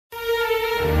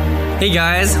Hey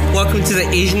guys, welcome to the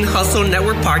Asian Hustle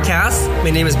Network podcast. My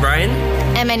name is Brian.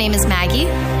 And my name is Maggie.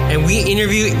 And we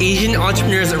interview Asian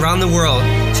entrepreneurs around the world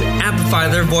to amplify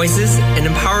their voices and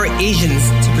empower Asians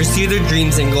to pursue their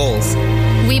dreams and goals.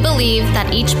 We believe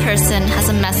that each person has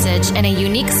a message and a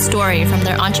unique story from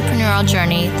their entrepreneurial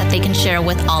journey that they can share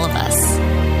with all of us.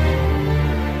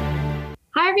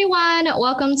 Hi, everyone.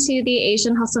 Welcome to the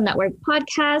Asian Hustle Network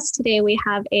podcast. Today, we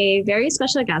have a very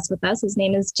special guest with us. His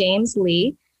name is James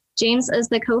Lee. James is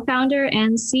the co-founder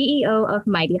and CEO of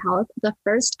Mighty Health, the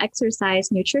first exercise,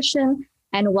 nutrition,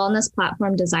 and wellness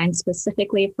platform designed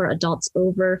specifically for adults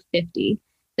over 50.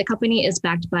 The company is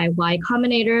backed by Y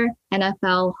Combinator,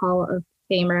 NFL Hall of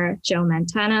Famer Joe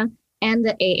Montana, and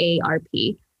the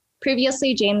AARP.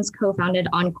 Previously, James co-founded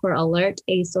Encore Alert,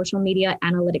 a social media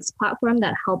analytics platform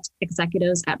that helped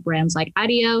executives at brands like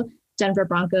IDEO, Denver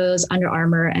Broncos, Under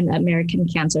Armour, and the American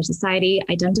Cancer Society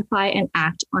identify and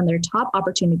act on their top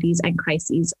opportunities and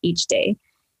crises each day.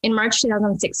 In March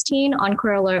 2016,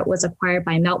 Encore Alert was acquired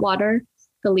by Meltwater,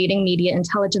 the leading media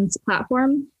intelligence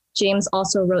platform. James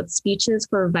also wrote speeches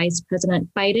for Vice President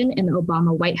Biden in the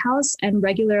Obama White House and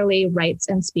regularly writes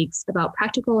and speaks about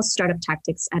practical startup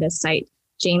tactics at his site,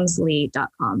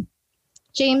 jameslee.com.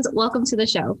 James, welcome to the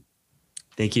show.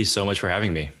 Thank you so much for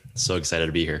having me. So excited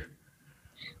to be here.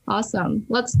 Awesome.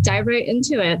 Let's dive right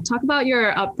into it. Talk about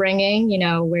your upbringing,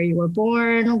 where you were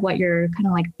born, what your kind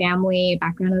of like family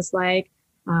background is like.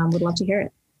 Would love to hear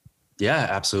it. Yeah,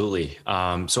 absolutely.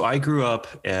 So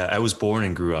I was born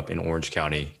and grew up in Orange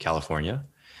County, California.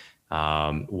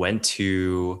 Went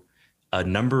to a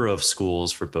number of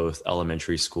schools for both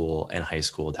elementary school and high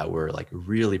school that were like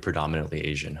really predominantly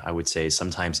Asian. I would say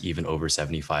sometimes even over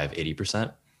 75,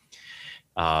 80%.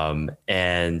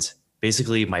 And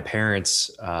basically my parents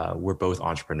were both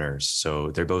entrepreneurs. So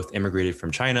they're both immigrated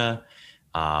from China.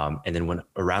 And then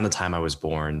around the time I was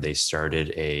born, they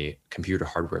started a computer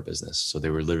hardware business. So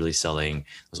they were literally selling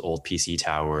those old PC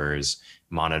towers,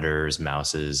 monitors,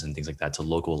 mouses, and things like that to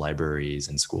local libraries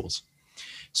and schools.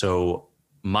 So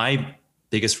my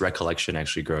biggest recollection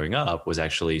actually growing up was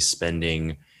actually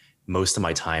spending most of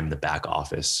my time in the back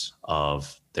office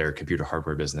of their computer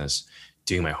hardware business,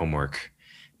 doing my homework,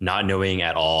 not knowing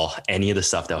at all any of the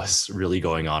stuff that was really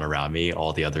going on around me.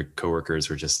 All the other coworkers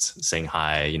were just saying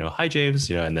hi, hi,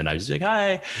 James, and then I was like,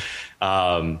 hi.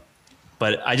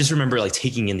 But I just remember like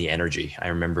taking in the energy. I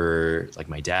remember like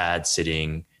my dad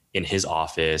sitting in his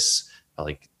office,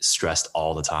 like stressed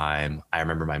all the time. I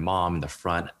remember my mom in the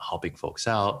front helping folks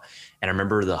out. And I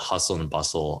remember the hustle and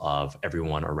bustle of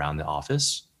everyone around the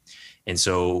office. And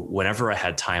so whenever I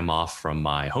had time off from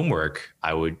my homework,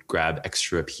 I would grab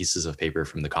extra pieces of paper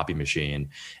from the copy machine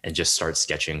and just start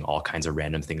sketching all kinds of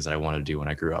random things that I wanted to do when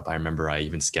I grew up. I remember I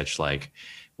even sketched like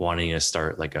wanting to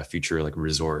start like a future like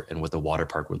resort and what the water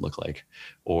park would look like,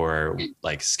 or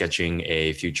like sketching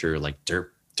a future like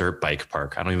dirt bike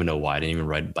park. I don't even know why. I didn't even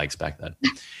ride bikes back then.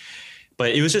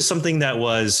 But it was just something that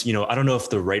was, I don't know if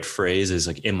the right phrase is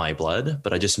like in my blood,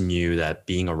 but I just knew that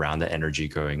being around the energy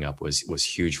growing up was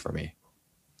huge for me.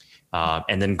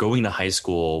 And then going to high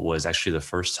school was actually the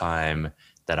first time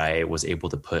that I was able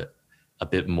to put a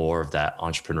bit more of that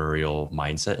entrepreneurial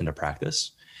mindset into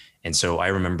practice. And so I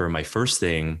remember my first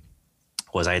thing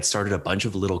was I had started a bunch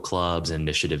of little clubs and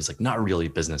initiatives, like not really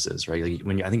businesses, right?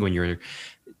 Like I think when you're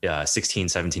 16,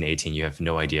 17, 18, you have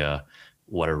no idea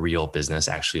what a real business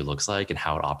actually looks like and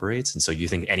how it operates. And so you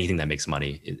think anything that makes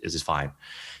money is just fine.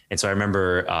 And so I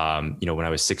remember, when I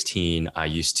was 16, I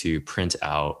used to print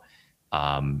out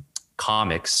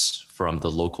comics from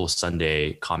the local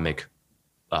Sunday comic,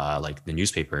 like the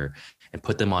newspaper, and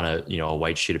put them on a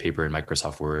white sheet of paper in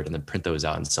Microsoft Word, and then print those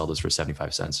out and sell those for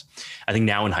 75 cents. I think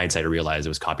now in hindsight, I realized it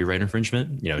was copyright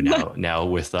infringement, now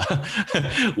with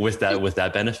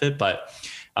that benefit. But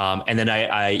and then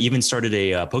I even started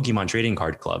a Pokemon trading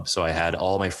card club. So I had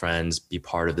all my friends be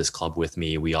part of this club with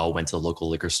me. We all went to the local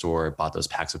liquor store, bought those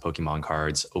packs of Pokemon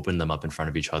cards, opened them up in front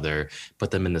of each other,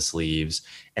 put them in the sleeves.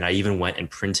 And I even went and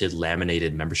printed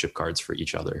laminated membership cards for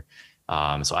each other.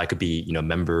 So I could be,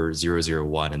 member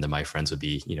 001, and then my friends would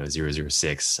be,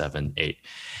 006, 7, 8.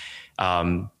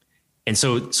 And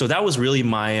so that was really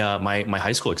my my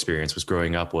high school experience, was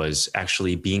growing up, was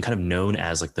actually being kind of known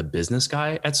as like the business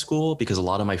guy at school, because a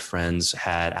lot of my friends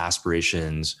had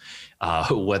aspirations,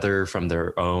 whether from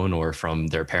their own or from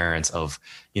their parents, of,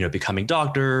 becoming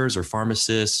doctors or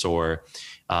pharmacists or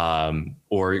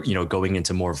going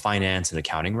into more finance and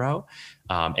accounting route.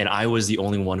 And I was the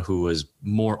only one who was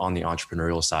more on the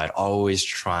entrepreneurial side, always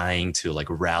trying to like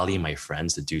rally my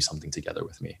friends to do something together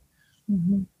with me.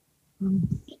 Mm-hmm.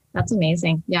 That's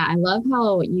amazing. Yeah, I love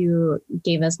how you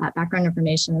gave us that background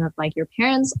information of like your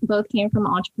parents both came from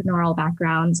entrepreneurial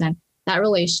backgrounds and that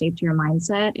really shaped your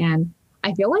mindset. And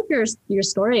I feel like your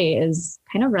story is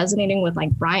kind of resonating with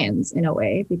like Brian's in a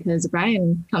way, because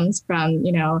Brian comes from,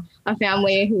 a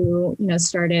family who,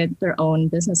 started their own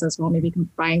business as well. Maybe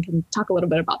Brian can talk a little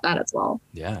bit about that as well.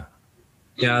 Yeah.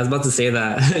 Yeah, I was about to say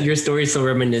that. Your story is so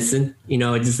reminiscent,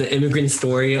 just the immigrant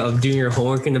story of doing your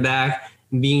homework in the back,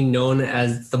 being known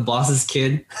as the boss's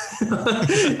kid,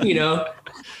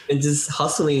 and just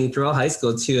hustling throughout high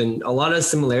school too. And a lot of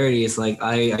similarities. Like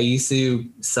I used to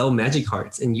sell magic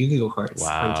cards and Yu-Gi-Oh cards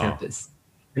on campus.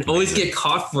 And always get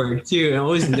caught for it too. And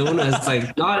always known as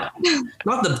like not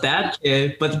the bad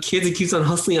kid, but the kid that keeps on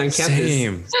hustling on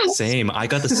campus. Same. I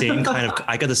got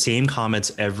the same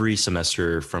comments every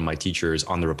semester from my teachers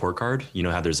on the report card. You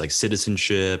know how there's like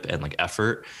citizenship and like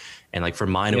effort. And like for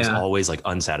mine, it was always like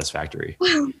unsatisfactory.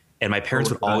 And my parents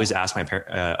would always ask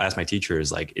my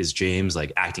teachers, like, is James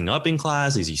like acting up in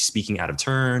class? Is he speaking out of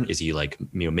turn? Is he like,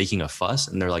 making a fuss?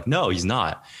 And they're like, no, he's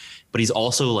not. But he's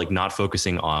also like not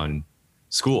focusing on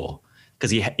school. Because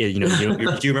do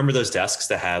you remember those desks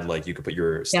that had like, you could put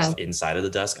your stuff inside of the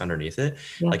desk underneath it?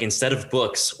 Yeah. Like instead of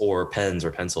books or pens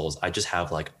or pencils, I just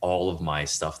have like all of my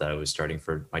stuff that I was starting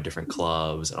for my different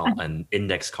clubs and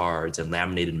index cards and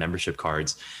laminated membership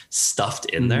cards stuffed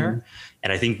in there.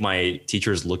 And I think my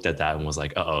teachers looked at that and was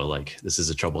like, uh-oh, like this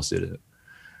is a trouble student.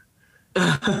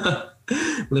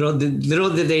 Little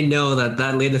did they know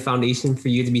that laid the foundation for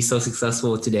you to be so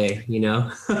successful today,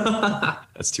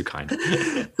 That's too kind.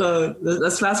 So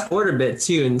let's fast forward a bit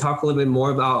too and talk a little bit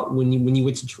more about when you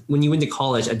went to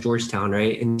college at Georgetown,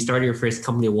 right? And you started your first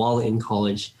company while in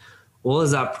college. What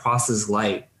was that process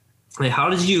like? Like, how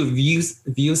did you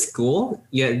view school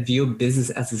yet view business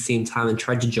at the same time and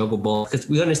try to juggle both? Because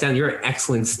we understand you're an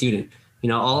excellent student.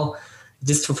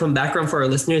 Just from background for our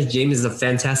listeners, James is a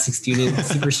fantastic student,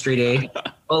 super straight A.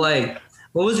 But like,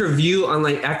 what was your view on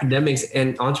like academics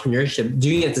and entrepreneurship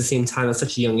doing it at the same time at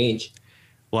such a young age?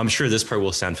 Well, I'm sure this part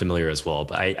will sound familiar as well,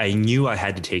 but I knew I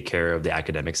had to take care of the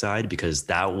academic side because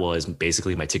that was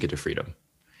basically my ticket to freedom.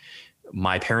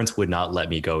 My parents would not let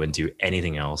me go and do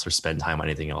anything else or spend time on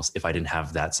anything else if I didn't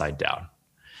have that side down.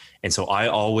 And so I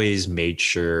always made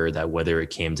sure that whether it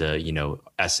came to,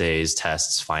 essays,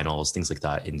 tests, finals, things like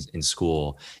that in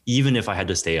school, even if I had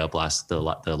to stay up the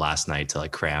last night to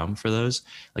like cram for those,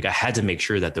 like I had to make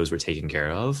sure that those were taken care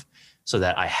of so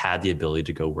that I had the ability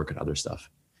to go work on other stuff.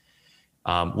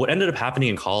 What ended up happening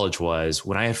in college was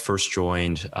when I had first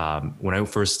joined, when I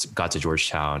first got to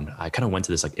Georgetown, I kind of went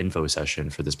to this like info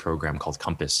session for this program called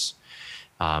Compass,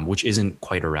 which isn't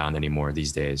quite around anymore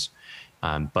these days.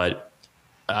 But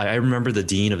I remember the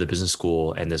dean of the business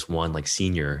school and this one like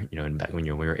senior, and back when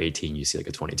we were 18, you see like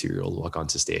a 22-year-old walk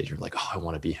onto stage. You're like, oh, I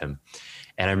want to be him.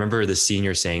 And I remember the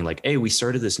senior saying like, hey, we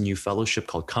started this new fellowship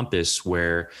called Compass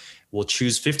where we'll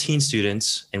choose 15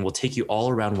 students and we'll take you all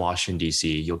around Washington,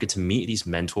 D.C. You'll get to meet these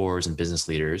mentors and business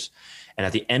leaders. And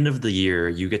at the end of the year,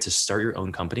 you get to start your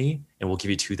own company and we'll give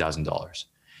you $2,000.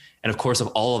 And of course, of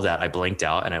all of that, I blanked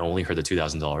out and I only heard the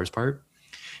 $2,000 part.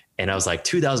 And I was like,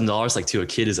 $2,000, like to a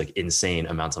kid is like insane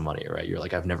amounts of money, right? You're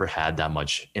like, I've never had that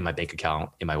much in my bank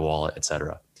account, in my wallet, et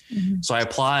cetera. Mm-hmm. So I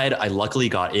applied, I luckily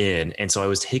got in. And so I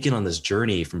was taken on this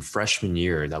journey from freshman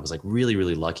year that was like really,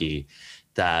 really lucky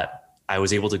that I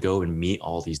was able to go and meet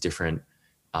all these different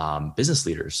business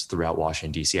leaders throughout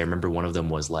Washington, D.C. I remember one of them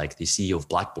was like the CEO of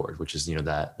Blackboard, which is,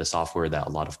 that the software that a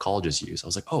lot of colleges use. I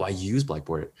was like, oh, I use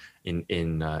Blackboard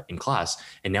in class.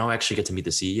 And now I actually get to meet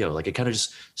the CEO. Like it kind of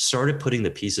just started putting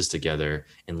the pieces together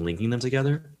and linking them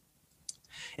together.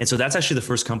 And so that's actually the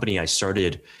first company I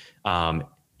started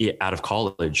out of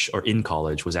college or in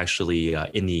college was actually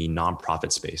in the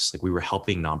nonprofit space. Like we were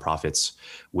helping nonprofits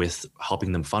with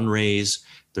helping them fundraise,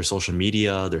 their social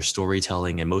media, their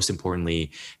storytelling, and most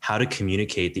importantly, how to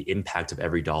communicate the impact of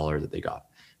every dollar that they got.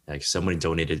 Like somebody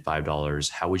donated $5,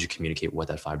 how would you communicate what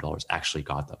that $5 actually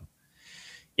got them?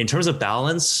 In terms of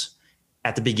balance,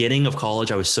 at the beginning of college,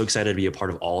 I was so excited to be a part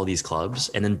of all of these clubs.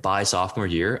 And then by sophomore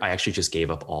year, I actually just gave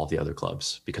up all of the other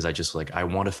clubs because I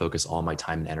want to focus all my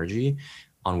time and energy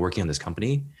on working on this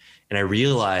company. And I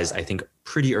realized, I think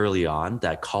pretty early on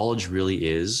that college really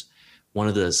is one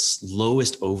of the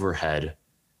lowest overhead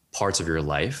parts of your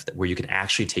life where you can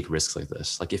actually take risks like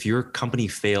this. Like if your company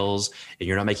fails and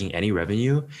you're not making any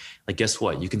revenue, like guess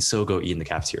what? You can still go eat in the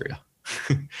cafeteria.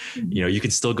 You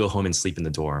can still go home and sleep in the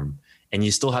dorm and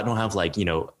you still don't have like,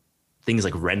 things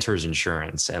like renter's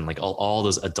insurance and like all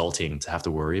those adulting to have to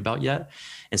worry about yet.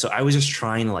 And so I was just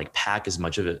trying to like pack as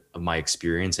much of my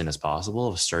experience in as possible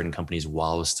of starting companies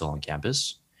while I was still on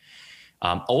campus.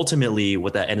 Ultimately,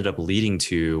 what that ended up leading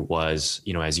to was,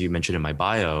 as you mentioned in my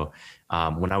bio,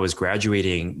 when I was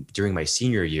graduating during my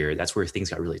senior year, that's where things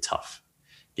got really tough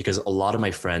because a lot of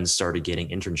my friends started getting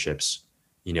internships,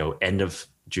 end of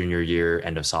junior year,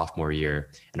 end of sophomore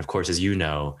year. And of course, as you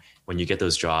know, when you get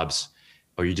those jobs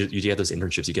or you get those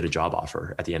internships, you get a job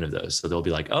offer at the end of those. So they'll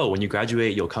be like, oh, when you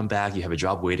graduate, you'll come back, you have a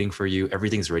job waiting for you,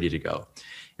 everything's ready to go.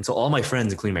 And so all my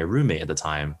friends, including my roommate at the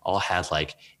time, all had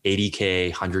like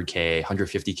 80K, 100K,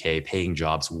 150K paying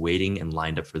jobs waiting and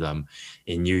lined up for them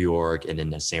in New York and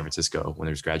in San Francisco when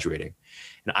they was graduating.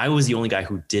 And I was the only guy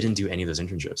who didn't do any of those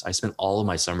internships. I spent all of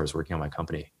my summers working on my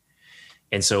company.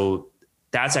 And so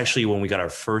that's actually when we got our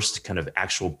first kind of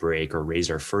actual break or raised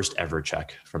our first ever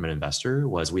check from an investor.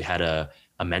 Was we had a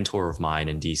mentor of mine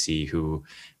in DC who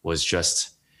was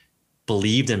just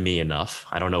believed in me enough.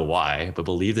 I don't know why, but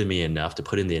believed in me enough to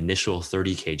put in the initial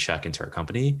 30K check into our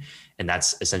company. And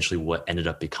that's essentially what ended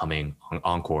up becoming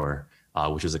Encore,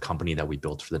 which was a company that we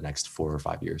built for the next 4 or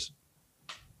 5 years.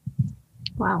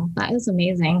 Wow, that is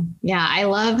amazing. Yeah, I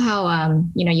love how,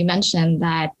 you mentioned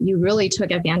that you really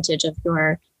took advantage of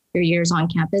your years on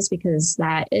campus, because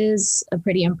that is a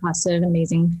pretty impressive,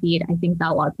 amazing feat. I think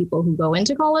that a lot of people who go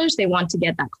into college, they want to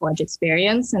get that college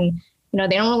experience and,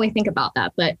 they don't really think about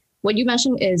that. But what you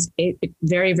mentioned is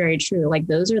very, very true. Like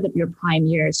those are your prime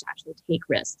years to actually take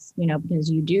risks,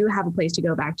 because you do have a place to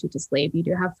go back to slave. You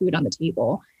do have food on the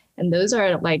table. And those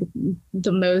are like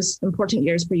the most important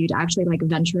years for you to actually like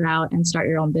venture out and start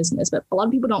your own business. But a lot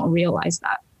of people don't realize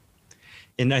that.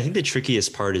 And I think the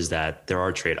trickiest part is that there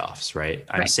are trade-offs, right?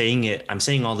 I'm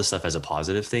saying all this stuff as a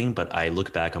positive thing, but I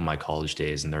look back on my college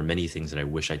days and there are many things that I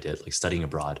wish I did, like studying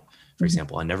abroad, for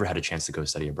example. I never had a chance to go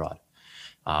study abroad.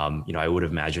 I would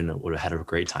have imagined I would have had a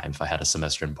great time if I had a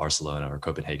semester in Barcelona or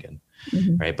Copenhagen,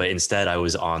 right? But instead I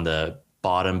was on the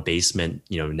bottom basement,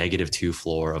 -2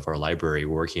 floor of our library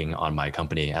working on my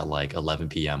company at like 11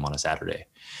 p.m. on a Saturday.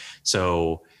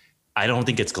 So I don't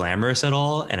think it's glamorous at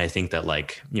all. And I think that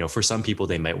for some people,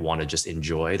 they might want to just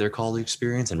enjoy their college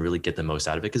experience and really get the most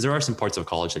out of it. Because there are some parts of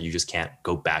college that you just can't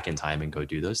go back in time and go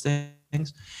do those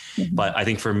things. But I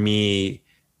think for me,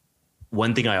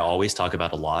 one thing I always talk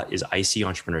about a lot is I see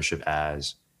entrepreneurship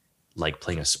as like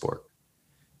playing a sport,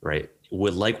 right?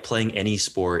 With like playing any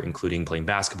sport, including playing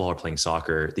basketball or playing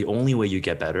soccer, the only way you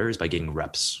get better is by getting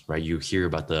reps, right? You hear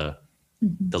about the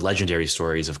legendary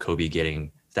stories of Kobe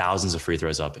getting thousands of free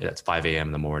throws up at 5 a.m.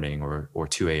 in the morning or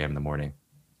 2 a.m. in the morning.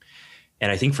 And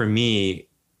I think for me,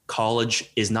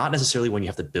 college is not necessarily when you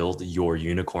have to build your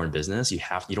unicorn business. You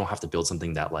don't have to build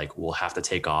something that like will have to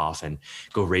take off and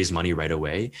go raise money right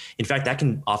away. In fact, that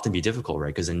can often be difficult,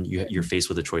 right? Because then you're faced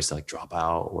with a choice to like drop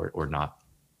out or not.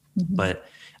 But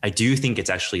I do think it's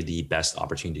actually the best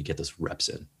opportunity to get those reps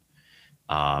in.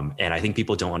 And I think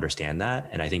people don't understand that.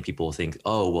 And I think people think,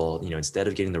 oh, well, instead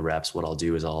of getting the reps, what I'll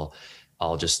do is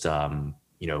I'll just,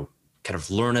 kind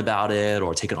of learn about it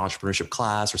or take an entrepreneurship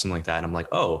class or something like that. And I'm like,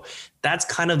 oh, that's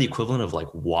kind of the equivalent of like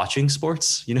watching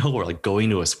sports, or like going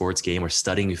to a sports game or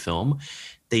studying film.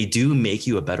 They do make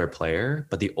you a better player,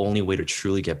 but the only way to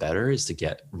truly get better is to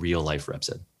get real life reps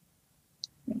in.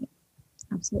 Right.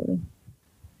 Absolutely.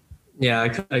 Yeah, I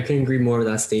couldn't agree more with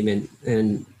that statement.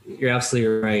 And you're absolutely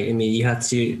right. I mean, you have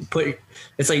to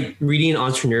it's like reading an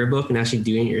entrepreneur book and actually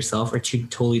doing it yourself are two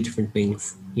totally different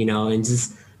things, and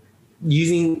just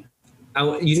using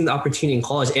the opportunity in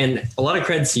college. And a lot of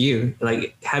credit to you,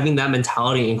 like having that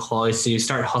mentality in college to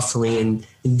start hustling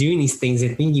and doing these things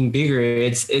and thinking bigger.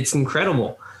 It's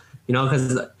incredible,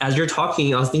 because as you're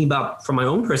talking, I was thinking about from my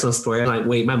own personal story. I'm like,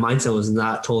 wait, my mindset was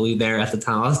not totally there at the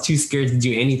time. I was too scared to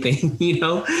do anything,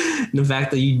 And the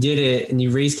fact that you did it and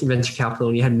you raised venture capital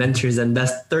and you had mentors that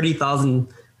invest $30,000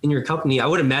 in your company. I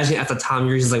would imagine at the time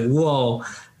you're just like, whoa,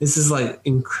 this is like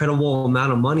incredible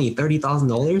amount of money,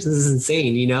 $30,000. This is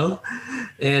insane,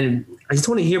 And I just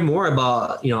want to hear more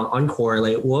about, Encore.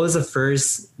 Like, what was the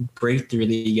first breakthrough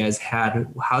that you guys had?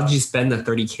 How did you spend the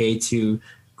 30K to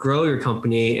grow your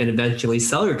company and eventually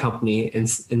sell your company?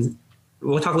 And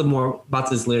we'll talk a little more about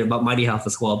this later about Mighty Health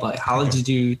as well. But how did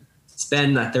you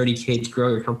spend that 30K to grow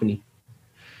your company?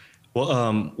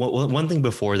 Well, one thing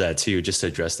before that too, just to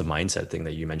address the mindset thing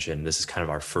that you mentioned, this is kind of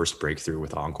our first breakthrough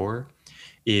with Encore,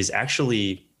 is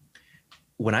actually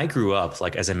when I grew up,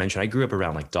 like, as I mentioned, I grew up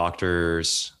around like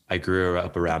doctors. I grew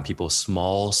up around people,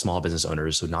 small business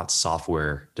owners. So not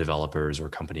software developers or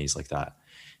companies like that.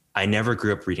 I never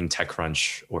grew up reading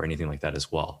TechCrunch or anything like that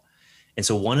as well. And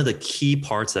so one of the key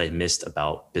parts that I missed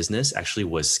about business actually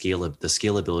was the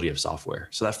scalability of software.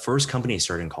 So that first company I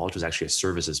started in college was actually a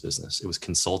services business. It was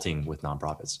consulting with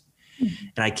nonprofits.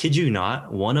 And I kid you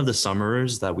not, one of the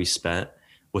summers that we spent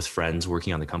with friends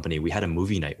working on the company, we had a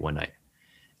movie night one night.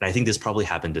 And I think this probably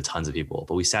happened to tons of people,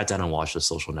 but we sat down and watched The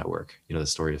Social Network, the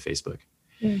story of Facebook.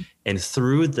 And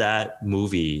through that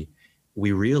movie,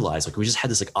 we realized, like, we just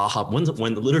had this like aha,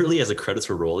 when literally as the credits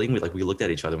were rolling, we looked at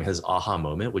each other and we had this aha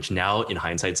moment, which now in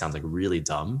hindsight sounds like really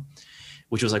dumb,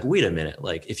 which was like, wait a minute,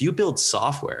 like if you build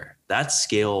software, that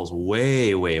scales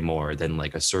way, way more than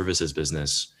like a services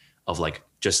business of like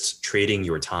just trading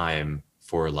your time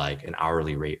for like an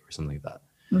hourly rate or something like that.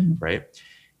 Right.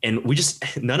 And we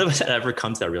just, none of us had ever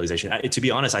come to that realization. To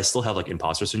be honest, I still have like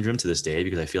imposter syndrome to this day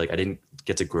because I feel like I didn't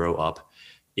get to grow up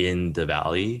in the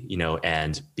Valley,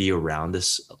 and be around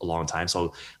this a long time.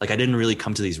 So like, I didn't really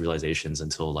come to these realizations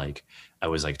until like I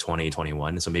was like 20,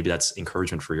 21. So maybe that's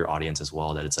encouragement for your audience as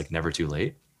well, that it's like never too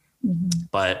late.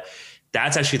 But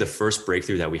that's actually the first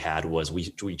breakthrough that we had was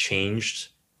we changed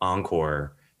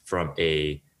Encore from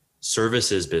a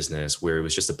services business where it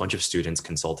was just a bunch of students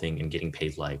consulting and getting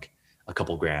paid like a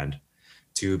couple grand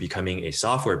to becoming a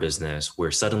software business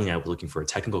where suddenly I was looking for a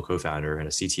technical co-founder and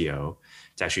a CTO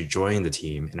to actually join the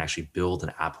team and actually build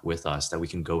an app with us that we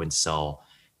can go and sell,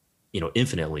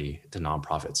 infinitely to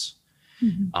nonprofits.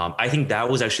 I think that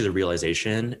was actually the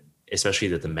realization, especially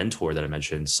that the mentor that I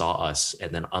mentioned saw us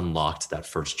and then unlocked that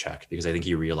first check, because I think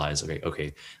he realized,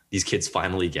 okay, these kids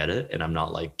finally get it. And I'm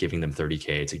not like giving them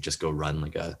 $30K to just go run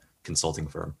like a consulting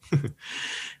firm.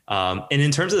 And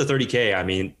in terms of the $30K, I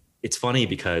mean, it's funny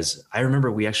because I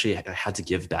remember we actually had to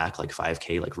give back like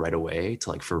 $5K like right away to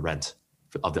like for rent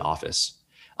of the office.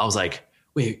 I was like,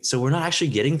 wait, so we're not actually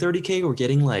getting $30K, we're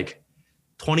getting like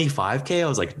 $25K. I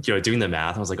was like, doing the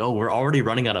math. I was like, oh, we're already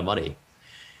running out of money.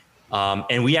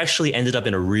 And we actually ended up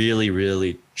in a really,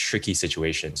 really tricky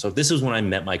situation. So this was when I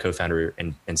met my co-founder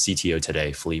and CTO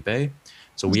today, Felipe.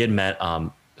 So we had met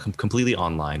completely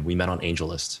online. We met on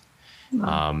AngelList.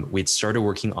 We'd started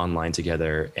working online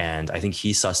together, and I think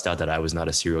he sussed out that I was not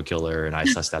a serial killer, and I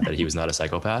sussed out that he was not a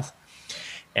psychopath.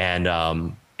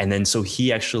 And then so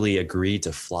he actually agreed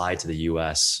to fly to the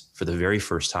US for the very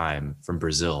first time from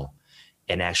Brazil,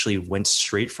 and actually went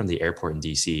straight from the airport in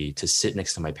DC to sit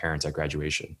next to my parents at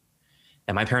graduation.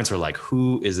 And my parents were like,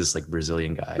 who is this like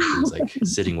Brazilian guy who's like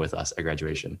sitting with us at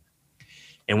graduation?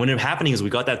 And what ended up happening is we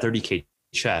got that $30K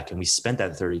check and we spent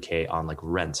that $30K on like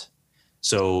rent.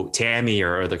 So Tammy,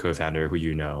 our other co-founder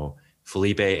who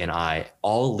Felipe and I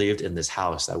all lived in this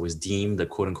house that was deemed the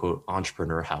quote unquote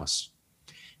entrepreneur house.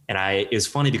 And it was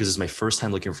funny because it was my first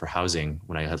time looking for housing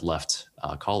when I had left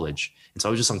college. And so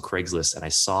I was just on Craigslist and I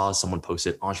saw someone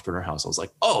posted entrepreneur house. I was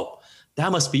like, oh,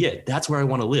 that must be it. That's where I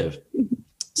want to live.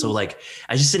 So like,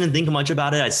 I just didn't think much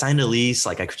about it. I signed a lease.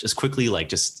 Like I just quickly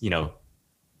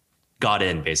got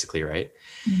in basically. Right.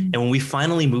 And when we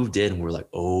finally moved in, we were like,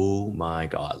 oh my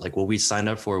God, like what we signed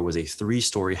up for was a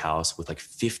 3-story house with like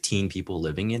 15 people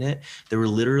living in it. There were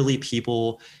literally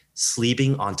people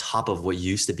sleeping on top of what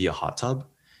used to be a hot tub.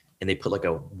 And they put like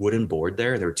a wooden board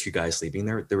there. And there were 2 guys sleeping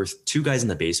there. There were 2 guys in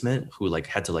the basement who like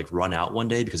had to like run out one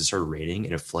day because it started raining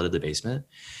and it flooded the basement.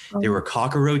 There were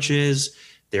cockroaches.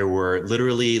 There were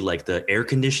literally like the air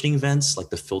conditioning vents, like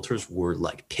the filters were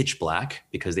like pitch black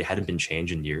because they hadn't been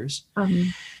changed in years.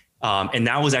 And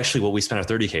that was actually what we spent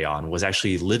our $30K on, was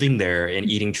actually living there and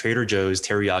eating Trader Joe's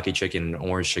teriyaki chicken,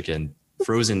 orange chicken,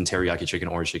 frozen teriyaki chicken,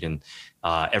 orange chicken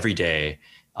every day.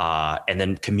 And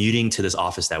then commuting to this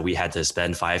office that we had to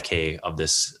spend $5K of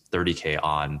this $30K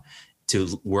on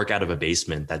to work out of a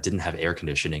basement that didn't have air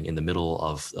conditioning in the middle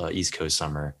of East Coast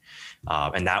summer.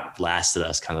 And that lasted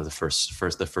us kind of the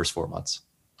first 4 months.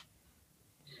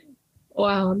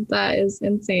 Wow, that is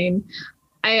insane.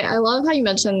 I love how you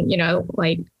mentioned,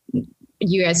 like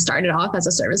you guys started off as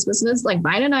a service business. Like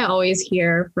Brian and I always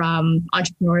hear from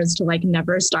entrepreneurs to like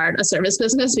never start a service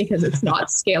business because it's not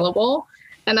scalable.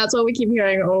 And that's what we keep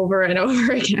hearing over and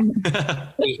over again.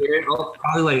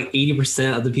 Probably like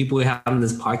 80% of the people we have on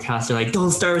this podcast are like, don't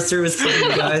start a service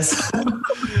company, guys.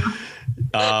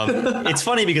 It's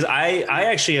funny because I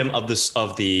actually am of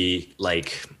the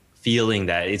like feeling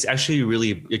that it's actually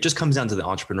really, it just comes down to the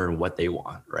entrepreneur and what they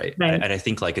want. Right. And I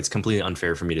think like, it's completely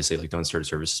unfair for me to say like, don't start a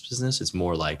service business. It's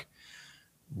more like,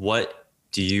 what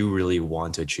do you really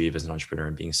want to achieve as an entrepreneur,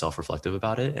 and being self-reflective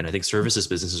about it? And I think services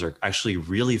businesses are actually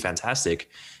really fantastic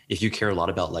if you care a lot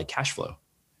about like cash flow.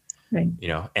 Right.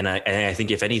 And I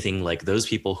think if anything, like those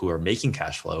people who are making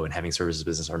cash flow and having services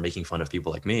business are making fun of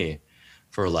people like me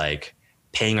for like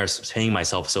paying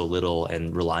myself so little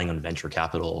and relying on venture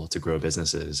capital to grow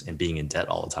businesses and being in debt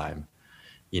all the time.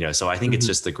 So I think it's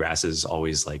just the grass is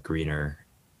always like greener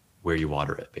where you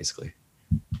water it, basically.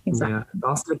 Exactly. Yeah, it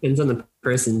also depends on the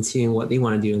person too and what they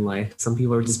want to do in life. Some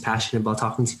people are just passionate about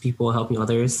talking to people, helping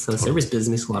others. So service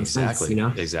business, a lot of sense,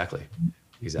 Exactly.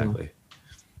 Exactly.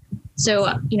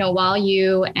 So, while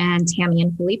you and Tammy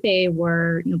and Felipe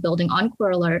were, building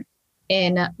Encore Alert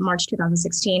in March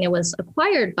 2016, it was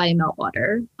acquired by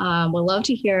Meltwater. We'd love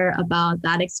to hear about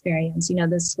that experience.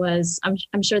 This was,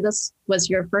 I'm sure this was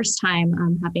your first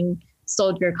time having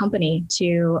sold your company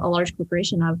to a large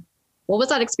corporation. What was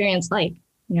that experience like?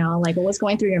 What was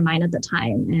going through your mind at the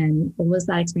time? And what was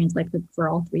that experience like for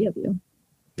all three of you?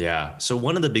 Yeah. So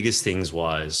one of the biggest things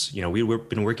was, we've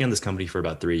been working on this company for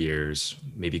about 3 years,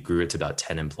 maybe grew it to about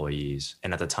 10 employees.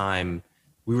 And at the time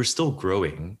we were still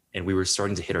growing and we were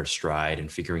starting to hit our stride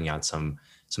and figuring out some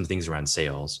things around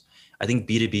sales. I think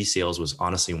B2B sales was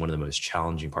honestly one of the most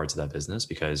challenging parts of that business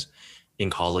because in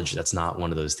college, that's not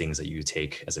one of those things that you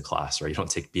take as a class, right? You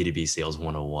don't take B2B sales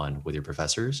 101 with your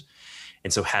professors.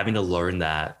 And so having to learn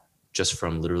that just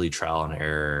from literally trial and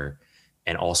error,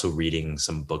 and also reading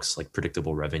some books like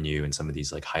Predictable Revenue and some of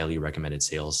these like highly recommended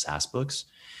sales SaaS books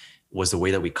was the way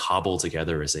that we cobbled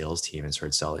together a sales team and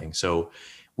started selling. So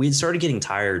we had started getting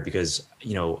tired because,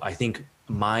 I think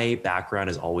my background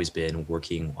has always been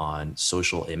working on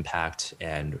social impact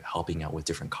and helping out with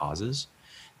different causes.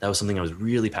 That was something I was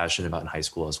really passionate about in high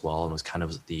school as well. And was kind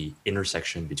of the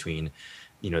intersection between,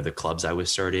 the clubs I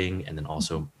was starting and then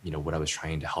also, what I was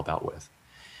trying to help out with.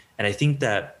 And I think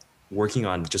that working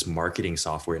on just marketing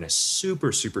software in a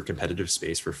super, super competitive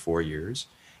space for 4 years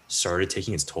started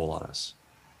taking its toll on us.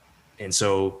 And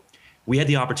so we had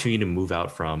the opportunity to move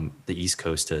out from the East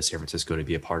Coast to San Francisco to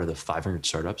be a part of the 500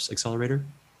 Startups Accelerator.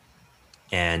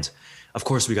 And of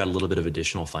course, we got a little bit of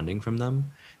additional funding from them.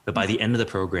 But by the end of the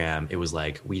program, it was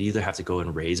like we'd either have to go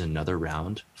and raise another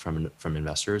round from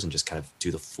investors and just kind of do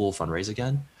the full fundraise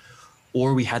again,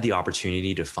 or we had the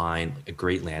opportunity to find a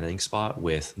great landing spot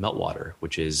with Meltwater,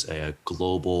 which is a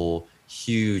global,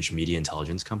 huge media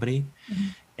intelligence company. Mm-hmm.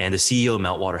 And the CEO of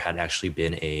Meltwater had actually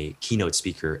been a keynote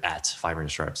speaker at 500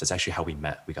 Startups. That's actually how we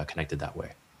met. We got connected that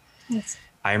way. Yes.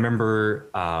 I remember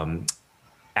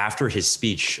after his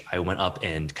speech, I went up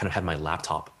and kind of had my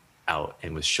laptop out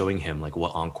and was showing him like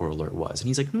what Encore Alert was. And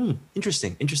he's like,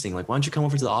 interesting. Like, why don't you come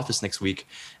over to the office next week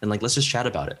and like, let's just chat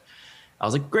about it. I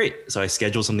was like, great. So I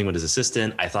scheduled something with his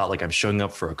assistant. I thought like I'm showing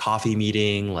up for a coffee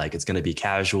meeting, like it's going to be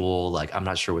casual. Like I'm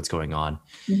not sure what's going on.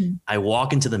 Mm-hmm. I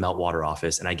walk into the Meltwater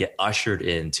office and I get ushered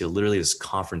into literally this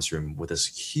conference room with this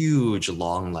huge,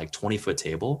 long, like 20-foot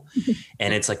table.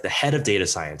 And it's like the head of data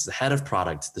science, the head of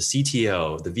product, the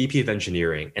CTO, the VP of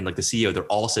engineering, and like the CEO, they're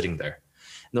all sitting there.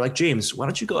 And they're like, James, why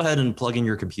don't you go ahead and plug in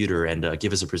your computer and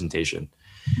give us a presentation?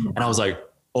 And I was like,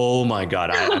 oh my God,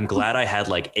 I'm glad I had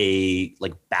like a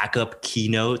backup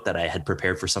keynote that I had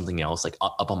prepared for something else like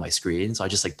up on my screen. So I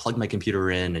just like plugged my computer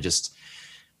in and just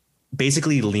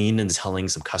basically leaned into telling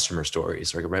some customer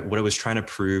stories. Right? What I was trying to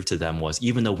prove to them was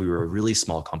even though we were a really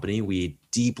small company, we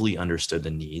deeply understood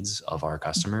the needs of our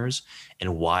customers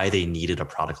and why they needed a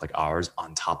product like ours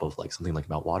on top of like something like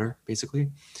Meltwater,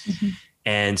 basically. Mm-hmm.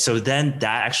 And so then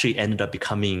that actually ended up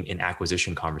becoming an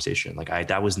acquisition conversation.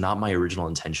 That was not my original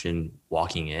intention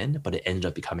walking in, but it ended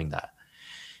up becoming that.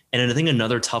 And I think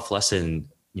another tough lesson,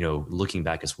 looking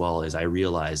back as well, is I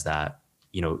realized that,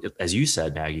 as you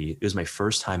said, Maggie, it was my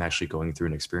first time actually going through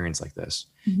an experience like this.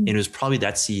 Mm-hmm. And it was probably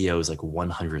that CEO's like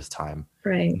 100th time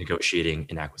negotiating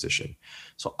an acquisition.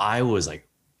 So I was like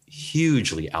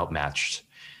hugely outmatched.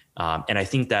 And I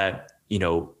think that,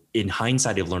 in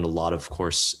hindsight, I've learned a lot of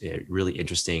course, really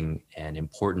interesting and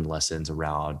important lessons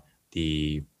around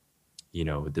the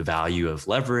value of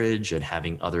leverage and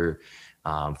having other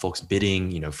folks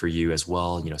bidding, for you as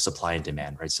well, supply and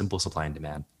demand, right? Simple supply and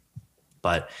demand.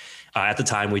 But at the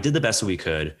time, we did the best that we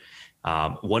could.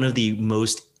 One of the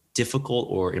most difficult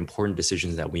or important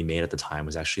decisions that we made at the time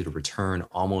was actually to return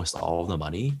almost all of the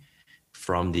money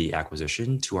from the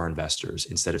acquisition to our investors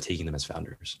instead of taking them as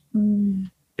founders.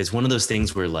 It's one of those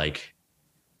things where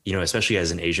especially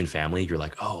as an Asian family, you're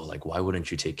like, oh, like, why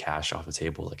wouldn't you take cash off the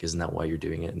table? Like, isn't that why you're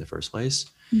doing it in the first place?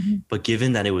 Mm-hmm. But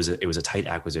given that it was a tight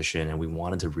acquisition and we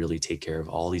wanted to really take care of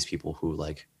all these people who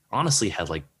like honestly had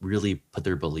like really put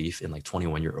their belief in like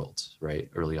 21-year-olds, right?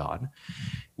 Early on,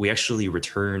 we actually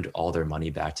returned all their money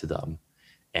back to them.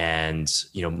 And,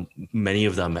 many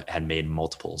of them had made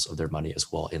multiples of their money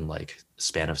as well in like a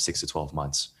span of 6 to 12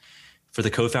 months. For the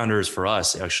co-founders, for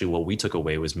us, actually, what we took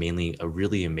away was mainly a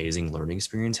really amazing learning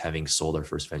experience, having sold our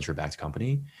first venture-backed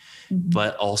company,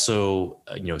 but also,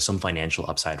 some financial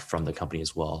upside from the company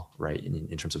as well, right?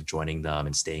 In terms of joining them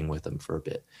and staying with them for a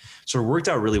bit. So it worked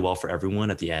out really well for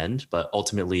everyone at the end, but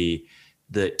ultimately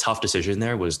the tough decision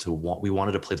there was we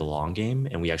wanted to play the long game,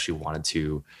 and we actually wanted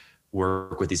to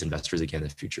work with these investors again in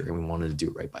the future, and we wanted to do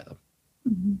it right by them.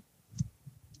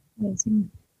 Mm-hmm.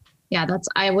 Amazing. Yeah,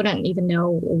 I wouldn't even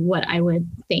know what I would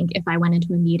think if I went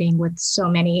into a meeting with so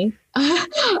many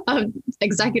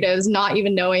executives, not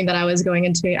even knowing that I was going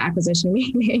into an acquisition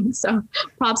meeting. So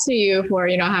props to you for,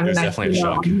 having There's that definitely a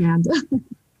shock. on hand.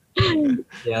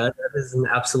 Yeah, that is an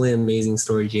absolutely amazing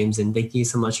story, James. And thank you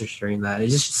so much for sharing that. It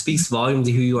just speaks volume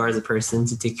to who you are as a person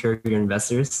to take care of your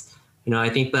investors. I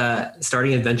think that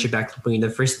starting a venture-backed company, the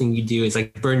first thing you do is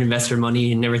like burn investor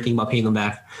money and never think about paying them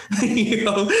back.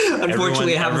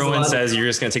 Unfortunately, everyone says you're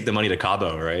just going to take the money to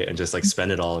Cabo, right? And just like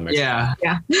spend it all in Mexico.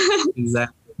 Yeah.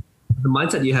 Exactly. The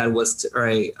mindset you had was, all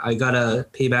right, I got to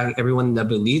pay back everyone that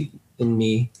believed in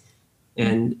me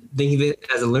and think of it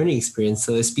as a learning experience.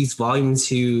 So it speaks volumes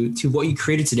to what you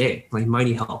created today, like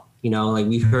Mighty Health. Like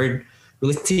we've heard, we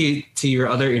listened to your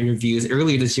other interviews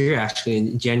earlier this year, actually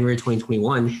in January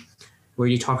 2021, where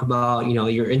you talk about,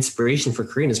 your inspiration for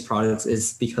creating this product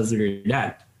is because of your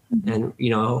dad. And,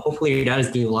 hopefully your dad is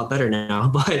doing a lot better now,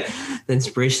 but the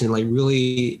inspiration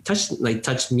really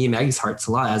touched me and Maggie's hearts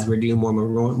a lot as we're doing more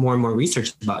and more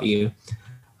research about you.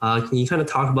 Can you kind of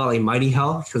talk about Mighty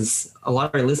Health? Because a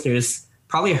lot of our listeners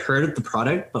probably heard of the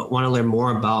product, but want to learn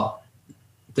more about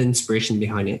the inspiration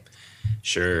behind it.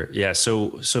 Sure. Yeah.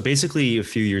 So basically a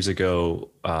few years ago,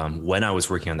 when I was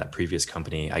working on that previous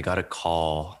company, I got a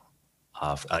call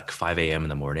at 5 a.m. in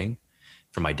the morning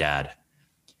from my dad.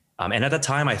 And at that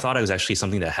time, I thought it was actually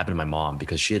something that happened to my mom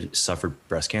because she had suffered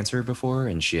breast cancer before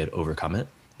and she had overcome it.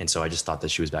 And so I just thought that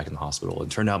she was back in the hospital.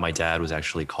 It turned out my dad was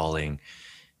actually calling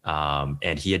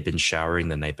and he had been showering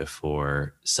the night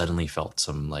before, suddenly felt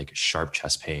some sharp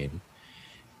chest pain.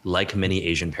 Like many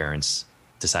Asian parents,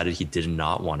 decided he did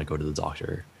not want to go to the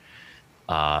doctor.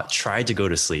 Tried to go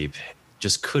to sleep,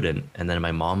 just couldn't. And then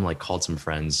my mom called some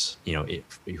friends,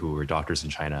 who were doctors in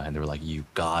China, and they were like, "You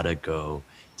gotta go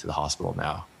to the hospital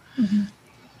now." Mm-hmm.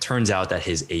 Turns out that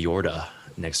his aorta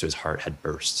next to his heart had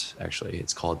burst. Actually,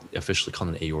 it's officially called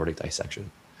an aortic dissection.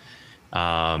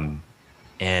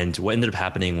 And what ended up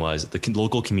happening was the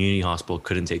local community hospital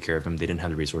couldn't take care of him. They didn't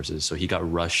have the resources. So he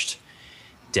got rushed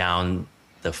down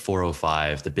the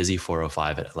 405, the busy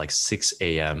 405 at 6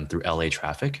 a.m. through LA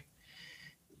traffic.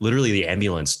 Literally the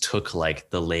ambulance took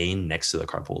the lane next to the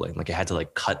carpool lane. It had to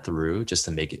cut through just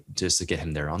to get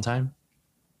him there on time.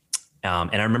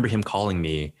 And I remember him calling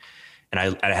me, and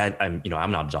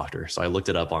I'm not a doctor. So I looked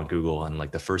it up on Google, and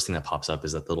the first thing that pops up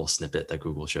is that little snippet that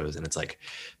Google shows. And it's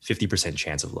 50%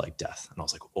 chance of death. And I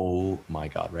was like, oh my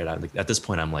God, right? At this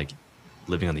point, I'm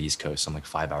living on the East Coast. I'm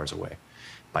 5 hours away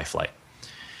by flight.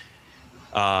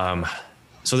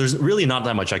 So there's really not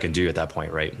that much I can do at that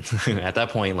point, right? At that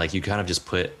point, you kind of just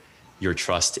put your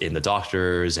trust in the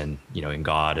doctors and, in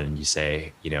God, and you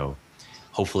say,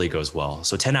 hopefully it goes well.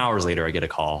 So 10 hours later, I get a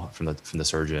call from the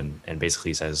surgeon, and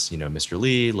basically says, Mr.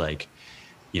 Lee,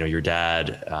 your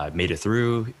dad made it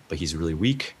through, but he's really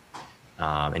weak,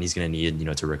 and he's going to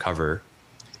need, to recover.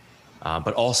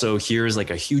 But also here's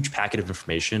a huge packet of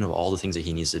information of all the things that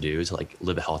he needs to do to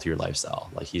live a healthier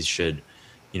lifestyle. He should,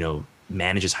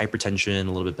 manage his hypertension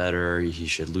a little bit better. He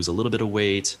should lose a little bit of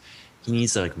weight. He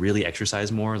needs to really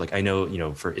exercise more. I know,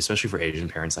 especially for Asian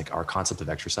parents, our concept of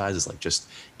exercise is just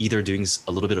either doing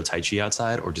a little bit of Tai Chi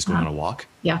outside or just going on a walk.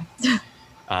 Yeah.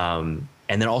 And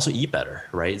then also eat better,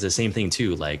 right? It's the same thing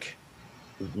too.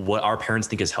 What our parents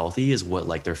think is healthy is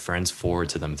what their friends forward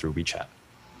to them through WeChat.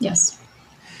 Yes.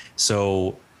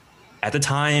 So at the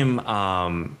time,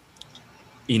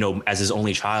 as his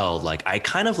only child, I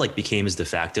kind of became his de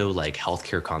facto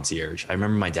healthcare concierge. I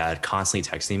remember my dad constantly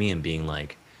texting me and being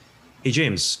like, "Hey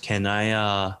James, can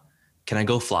I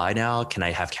go fly now? Can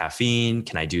I have caffeine?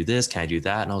 Can I do this? Can I do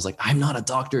that?" And I was like, "I'm not a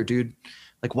doctor, dude.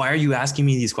 Why are you asking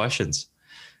me these questions?"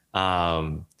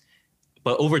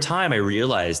 But over time, I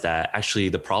realized that actually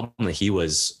the problem that he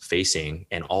was facing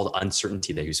and all the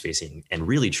uncertainty that he was facing, and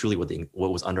really truly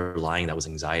what was underlying that was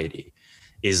anxiety,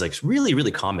 is really, really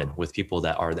common with people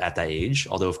that are at that age.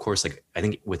 Although, of course, I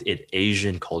think with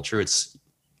Asian culture, it's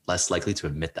less likely to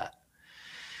admit that.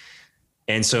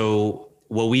 And so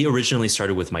what we originally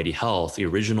started with Mighty Health, the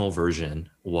original version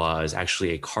was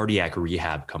actually a cardiac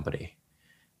rehab company.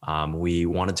 We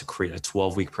wanted to create a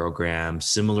 12-week program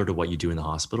similar to what you do in the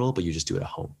hospital, but you just do it at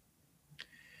home.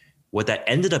 What that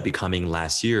ended up becoming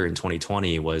last year in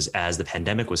 2020 was, as the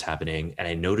pandemic was happening, and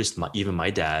I noticed even my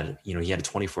dad, he had a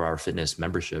 24-hour fitness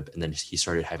membership, and then he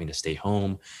started having to stay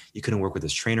home. He couldn't work with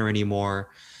his trainer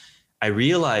anymore. I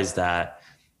realized that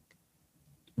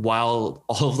while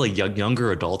all of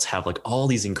younger adults have all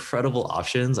these incredible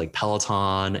options like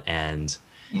Peloton and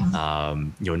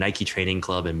Nike Training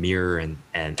Club and Mirror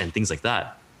and things like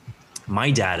that,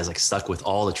 my dad is stuck with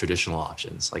all the traditional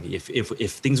options.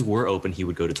 If things were open, he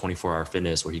would go to 24-hour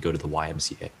fitness or he'd go to the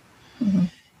YMCA. Mm-hmm.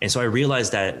 And so I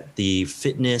realized that the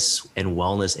fitness and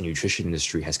wellness and nutrition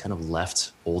industry has kind of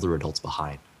left older adults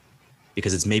behind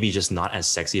because it's maybe just not as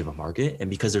sexy of a market. And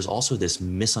because there's also this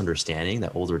misunderstanding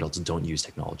that older adults don't use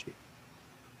technology.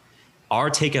 Our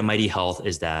take at Mighty Health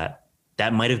is that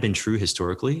might have been true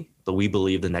historically, but we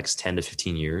believe the next 10 to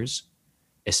 15 years,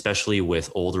 especially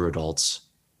with older adults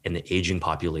and the aging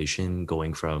population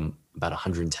going from about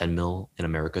 110 mil in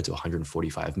America to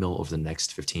 145 mil over the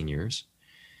next 15 years,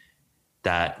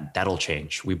 that'll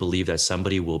change. We believe that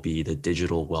somebody will be the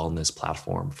digital wellness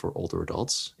platform for older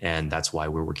adults. And that's why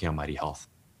we're working on Mighty Health.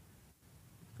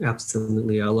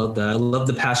 Absolutely. I love that. I love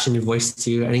the passion in your voice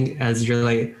too. I think as you're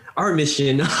like, our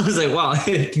mission, I was like, wow, I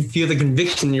can feel the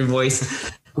conviction in your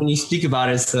voice when you speak about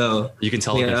it. So you can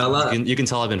tell, you can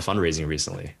tell I've been fundraising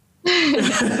recently. You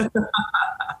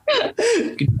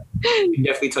can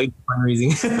definitely tell you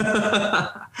fundraising.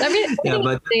 Everything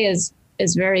you say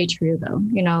is very true though.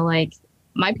 You know, like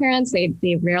my parents, they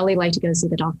rarely like to go see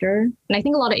the doctor. And I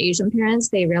think a lot of Asian parents,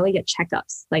 they rarely get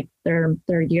checkups, like their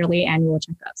yearly annual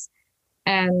checkups.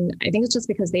 And I think it's just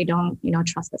because they don't,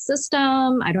 trust the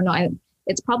system. I don't know.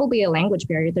 It's probably a language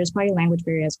barrier. There's probably a language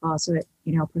barrier as well. So it,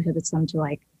 prohibits them to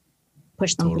like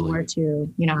push them forward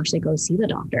to, actually go see the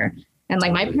doctor. And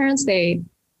like my parents, they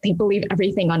believe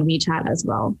everything on WeChat as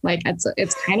well. Like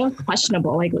it's kind of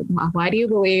questionable. Like, why do you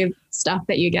believe stuff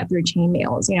that you get through chain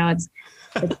mails? It's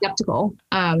skeptical.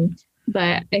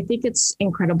 But I think it's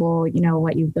incredible,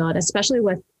 what you've built, especially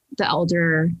with the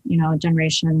elder,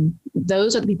 generation.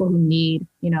 Those are the people who need,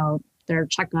 their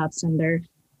checkups and their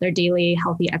daily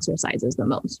healthy exercises the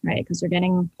most, right? Because they're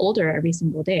getting older every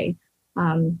single day.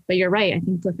 But you're right. I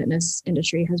think the fitness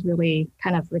industry has really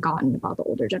kind of forgotten about the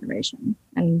older generation,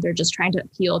 and they're just trying to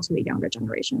appeal to the younger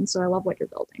generation. So I love what you're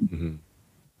building. Mm-hmm.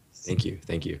 Thank you.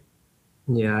 Thank you.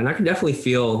 Yeah, and I can definitely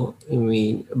feel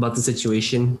about the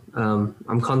situation.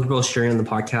 I'm comfortable sharing on the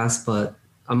podcast, but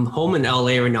I'm home in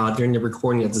LA right now during the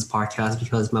recording of this podcast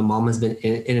because my mom has been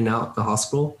in and out of the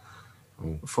hospital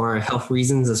for health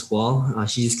reasons as well.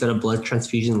 She just got a blood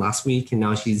transfusion last week, and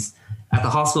now she's at the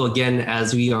hospital again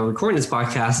as we are recording this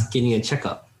podcast, getting a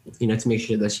checkup, to make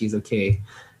sure that she's okay.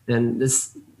 And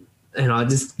this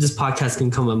podcast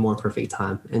can come at a more perfect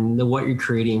time. And what you're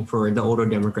creating for the older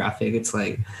demographic, it's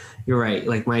like, you're right.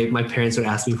 Like my parents would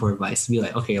ask me for advice to be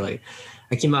like, okay, like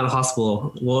I came out of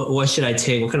hospital. What should I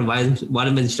take? What kind of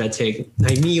vitamins should I take?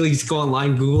 I immediately just go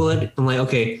online, Google it. I'm like,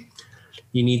 okay,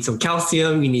 you need some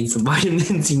calcium, you need some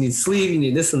vitamins, you need sleep, you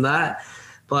need this and that.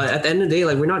 But at the end of the day,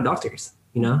 like we're not doctors,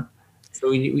 So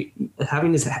we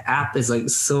having this app is like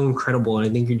so incredible. And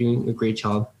I think you're doing a great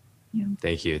job. Yeah.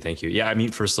 Thank you. Yeah. I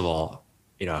mean, first of all,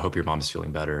 I hope your mom is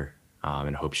feeling better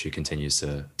and hope she continues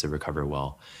to recover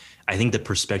well. I think the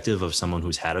perspective of someone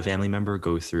who's had a family member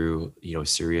go through,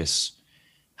 serious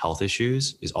health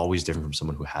issues is always different from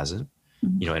someone who hasn't,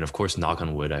 and of course, knock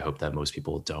on wood, I hope that most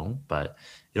people don't, but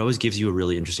it always gives you a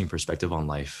really interesting perspective on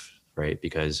life, right?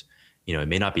 Because, it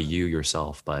may not be you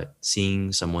yourself, but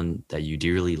seeing someone that you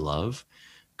dearly love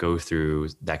go through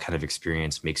that kind of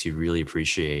experience makes you really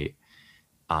appreciate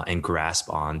and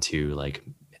grasp onto like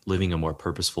living a more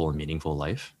purposeful and meaningful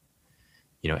life,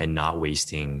 and not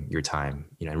wasting your time,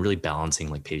 and really balancing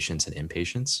like patience and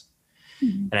impatience.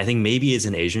 Mm-hmm. And I think maybe it's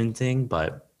an Asian thing,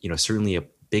 but, certainly a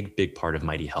big part of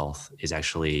Mighty Health is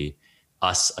actually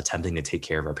us attempting to take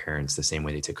care of our parents the same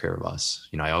way they took care of us.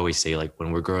 I always say like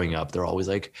when we're growing up, they're always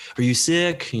like, are you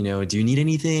sick? Do you need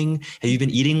anything? Have you been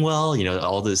eating well?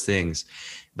 All those things.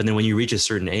 But then when you reach a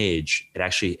certain age, it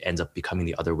actually ends up becoming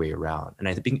the other way around. And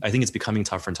I think it's becoming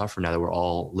tougher and tougher now that we're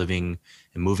all living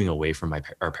and moving away from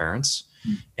our parents.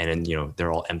 Mm-hmm. And then,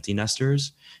 they're all empty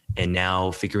nesters. And now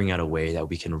figuring out a way that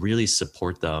we can really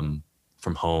support them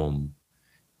from home,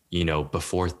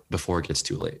 before it gets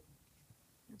too late.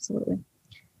 Absolutely.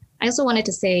 I also wanted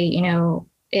to say,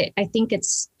 I think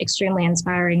it's extremely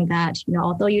inspiring that,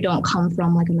 although you don't come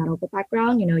from like a medical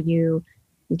background, you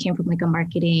came from like a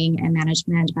marketing and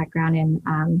management background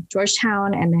in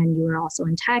Georgetown, and then you were also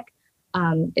in tech.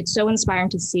 It's so inspiring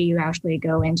to see you actually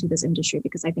go into this industry,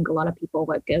 because I think a lot of people,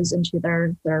 what goes into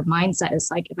their mindset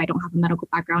is like, if I don't have a medical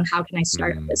background, how can I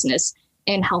start a business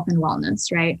in health and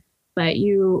wellness, right? But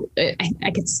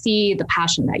I could see the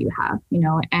passion that you have,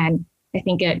 and I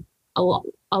think a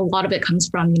lot of it comes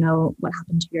from, what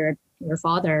happened to your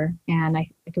father. And I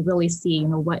could really see,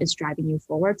 what is driving you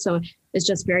forward. So it's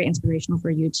just very inspirational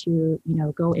for you to,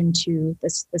 go into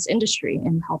this industry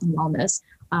in health and wellness,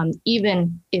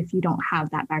 even if you don't have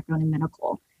that background in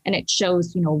medical. And it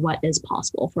shows, what is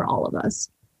possible for all of us.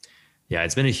 Yeah,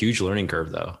 it's been a huge learning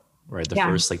curve though, right? The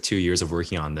first 2 years of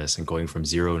working on this and going from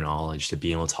zero knowledge to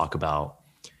being able to talk about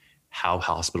how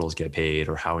hospitals get paid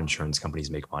or how insurance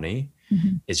companies make money.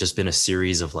 Mm-hmm. It's just been a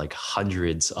series of like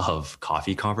hundreds of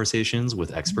coffee conversations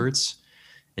with experts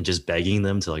and just begging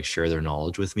them to like share their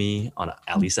knowledge with me on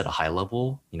at least at a high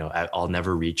level. I'll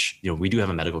never reach, we do have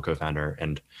a medical co-founder,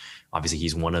 and obviously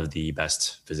he's one of the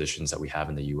best physicians that we have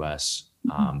in the US.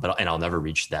 And I'll never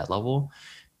reach that level,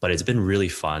 but it's been really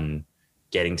fun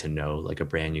getting to know like a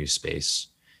brand new space.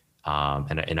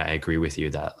 And I agree with you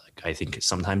that like, I think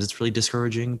sometimes it's really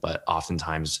discouraging, but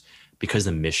oftentimes because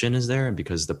the mission is there and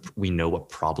because we know what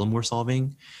problem we're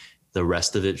solving, the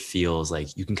rest of it feels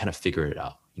like you can kind of figure it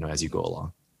out, as you go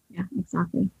along. Yeah,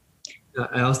 exactly.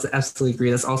 I also absolutely agree.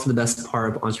 That's also the best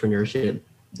part of entrepreneurship.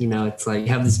 It's like you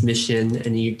have this mission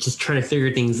and you're just trying to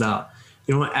figure things out.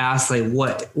 You don't ask like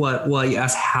what, you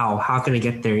ask how can I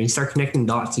get there? And you start connecting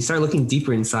dots. You start looking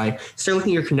deeper inside, you start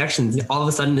looking at your connections. And all of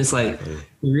a sudden it's like,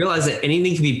 you realize that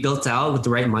anything can be built out with the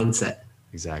right mindset.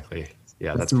 Exactly.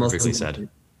 Yeah, that's perfectly said.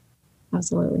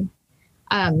 Absolutely.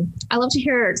 I'd love to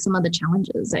hear some of the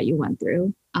challenges that you went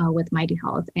through with Mighty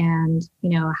Health, and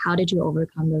how did you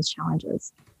overcome those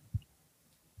challenges?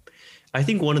 I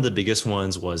think one of the biggest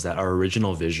ones was that our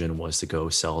original vision was to go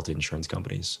sell to insurance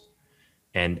companies.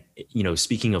 And,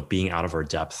 speaking of being out of our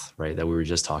depth, right, that we were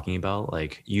just talking about,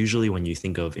 like usually when you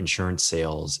think of insurance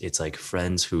sales, it's like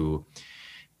friends who,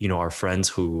 are friends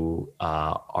who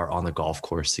are on the golf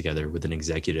course together with an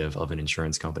executive of an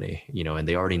insurance company, and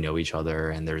they already know each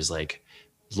other, and there's like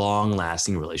long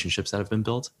lasting relationships that have been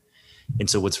built. And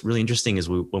so what's really interesting is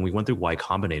when we went through Y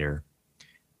Combinator,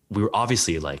 we were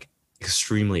obviously like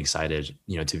extremely excited,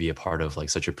 to be a part of like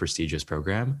such a prestigious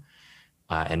program.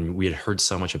 And we had heard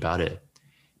so much about it.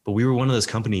 But we were one of those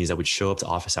companies that would show up to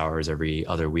office hours every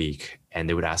other week, and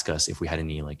they would ask us if we had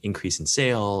any like increase in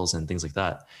sales and things like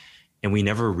that. And we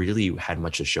never really had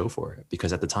much to show for it,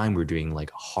 because at the time we were doing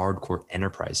like hardcore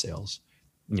enterprise sales,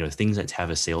 things that have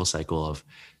a sales cycle of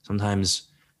sometimes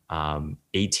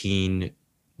 18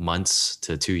 months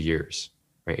to 2 years,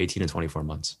 right? 18 to 24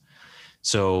 months.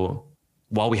 So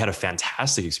while we had a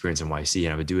fantastic experience in YC,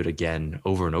 and I would do it again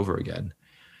over and over again,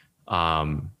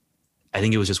 I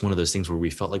think it was just one of those things where we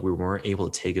felt like we weren't able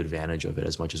to take advantage of it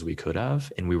as much as we could have.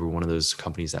 And we were one of those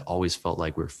companies that always felt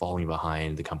like we were falling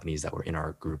behind the companies that were in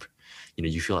our group.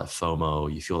 You feel that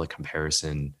FOMO, you feel the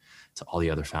comparison to all the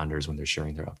other founders when they're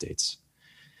sharing their updates.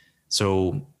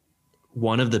 So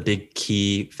one of the big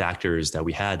key factors that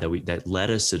we had that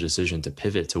led us to the decision to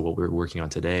pivot to what we're working on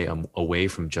today, away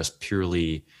from just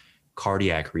purely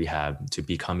cardiac rehab to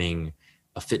becoming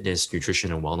a fitness,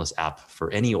 nutrition, and wellness app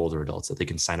for any older adults that they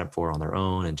can sign up for on their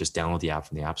own and just download the app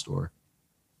from the App Store,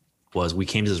 was we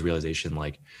came to this realization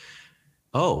like,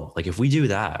 if we do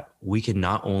that, we can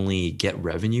not only get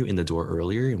revenue in the door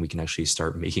earlier and we can actually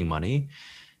start making money,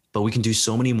 but we can do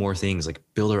so many more things, like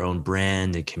build our own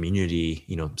brand and community,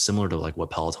 similar to like what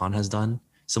Peloton has done,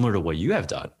 similar to what you have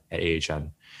done at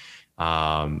AHN.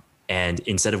 And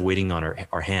instead of waiting on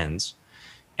our hands,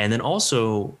 and then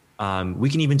also, we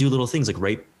can even do little things like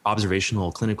write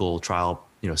observational clinical trial,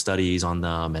 studies on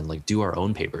them, and like do our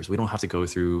own papers. We don't have to go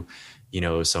through,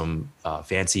 some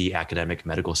fancy academic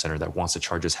medical center that wants to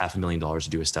charge us $500,000 to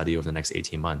do a study over the next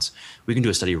 18 months. We can do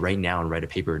a study right now and write a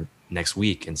paper next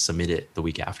week and submit it the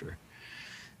week after.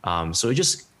 So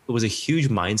it was a huge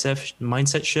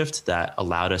mindset shift that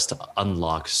allowed us to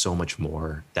unlock so much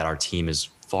more that our team is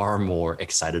far more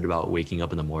excited about waking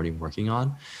up in the morning working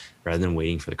on, rather than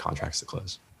waiting for the contracts to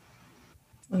close.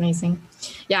 Amazing.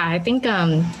 Yeah, I think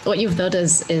what you've built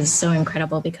is so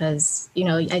incredible because, I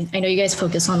know you guys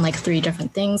focus on like 3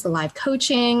 different things: the live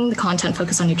coaching, the content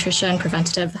focus on nutrition,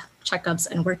 preventative checkups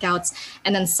and workouts,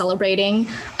 and then celebrating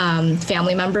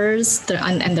family members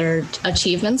and their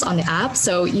achievements on the app.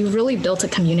 So you really built a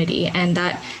community, and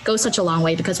that goes such a long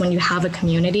way, because when you have a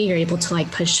community, you're able to like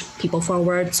push people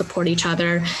forward, support each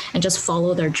other, and just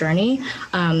follow their journey,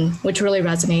 which really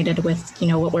resonated with,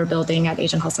 what we're building at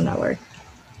Asian Hustle Network.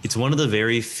 It's one of the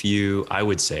very few, I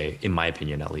would say, in my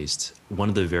opinion at least, one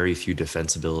of the very few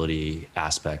defensibility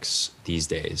aspects these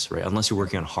days, right? Unless you're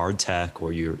working on hard tech,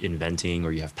 or you're inventing,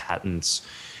 or you have patents,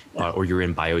 or you're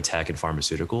in biotech and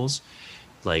pharmaceuticals,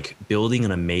 like building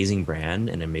an amazing brand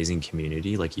and amazing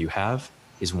community like you have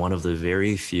is one of the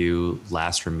very few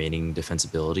last remaining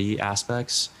defensibility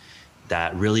aspects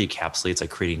that really encapsulates like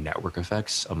creating network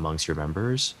effects amongst your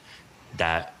members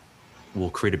that will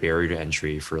create a barrier to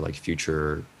entry for like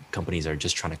future companies that are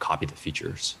just trying to copy the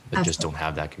features, but Absolutely. Just don't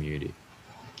have that community.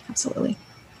 Absolutely.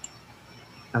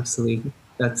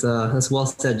 That's well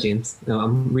said, James.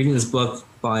 I'm reading this book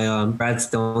by Brad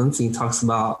Stones, and he talks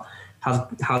about how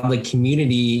the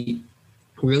community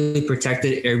really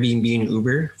protected Airbnb and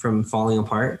Uber from falling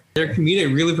apart. Their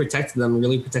community really protected them,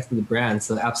 really protected the brand.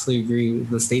 So I absolutely agree with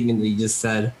the statement that you just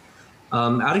said.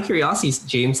 Out of curiosity,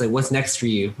 James, like what's next for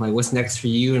you? Like what's next for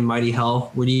you and Mighty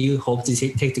Health? Where do you hope to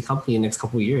take the company in the next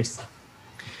couple of years?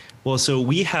 Well, so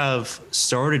we have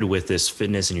started with this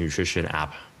fitness and nutrition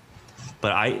app,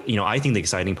 but I think the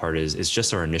exciting part is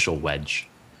just our initial wedge.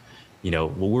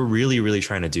 What we're really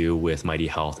trying to do with Mighty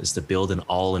Health is to build an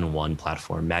all-in-one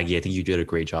platform. Maggie, I think you did a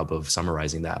great job of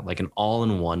summarizing that, like an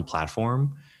all-in-one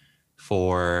platform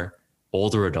for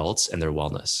older adults and their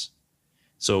wellness.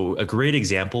 So a great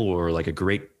example or like a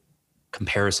great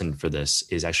comparison for this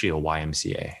is actually a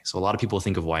YMCA. So a lot of people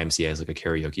think of YMCA as like a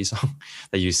karaoke song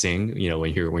that you sing,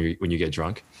 when you get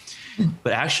drunk.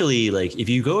 But actually, like if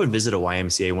you go and visit a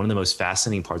YMCA, one of the most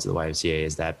fascinating parts of the YMCA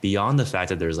is that beyond the fact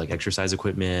that there's like exercise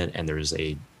equipment and there's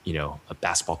a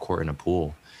basketball court and a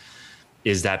pool,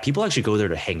 is that people actually go there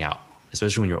to hang out,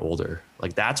 especially when you're older.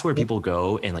 Like that's where people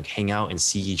go and like hang out and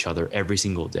see each other every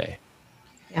single day.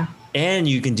 Yeah. And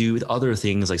you can do other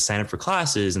things like sign up for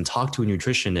classes and talk to a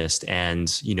nutritionist and,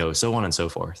 so on and so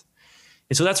forth.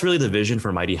 And so that's really the vision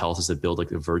for Mighty Health, is to build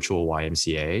like a virtual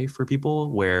YMCA for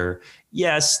people where,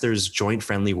 yes, there's joint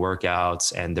friendly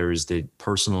workouts and there's the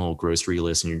personal grocery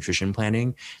list and nutrition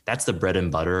planning. That's the bread and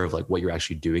butter of like what you're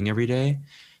actually doing every day.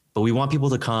 But we want people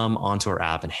to come onto our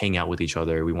app and hang out with each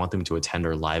other. We want them to attend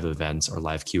our live events, our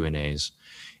live Q&As.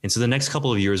 And so the next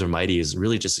couple of years of Mighty is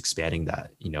really just expanding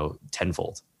that,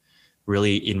 tenfold,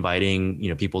 really inviting,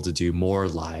 people to do more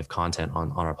live content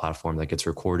on our platform that gets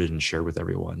recorded and shared with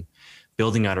everyone,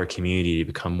 building out our community to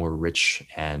become more rich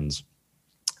and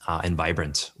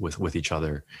vibrant with each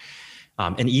other.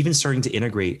 And even starting to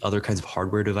integrate other kinds of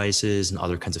hardware devices and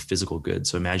other kinds of physical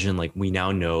goods. So imagine like we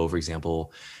now know, for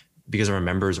example, because our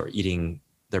members are eating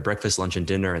their breakfast, lunch, and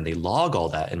dinner, and they log all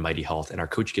that in Mighty Health, and our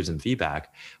coach gives them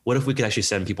feedback. What if we could actually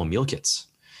send people meal kits,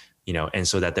 and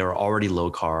so that they're already low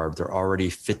carb, they're already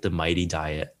fit the Mighty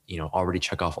diet, already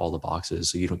check off all the boxes.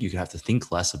 So you can have to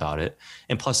think less about it.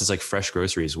 And plus it's like fresh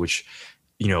groceries, which,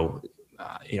 I know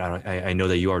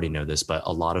that you already know this, but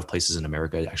a lot of places in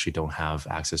America actually don't have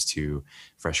access to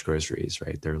fresh groceries,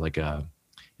 right? They're like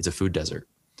it's a food desert.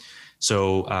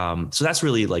 So that's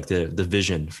really like the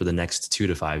vision for the next 2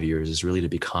 to 5 years, is really to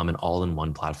become an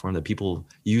all-in-one platform that people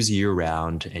use year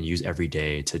round and use every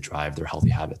day to drive their healthy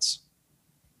habits.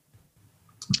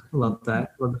 I love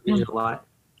that. Love the vision a lot.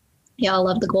 Yeah, I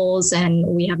love the goals, and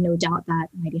we have no doubt that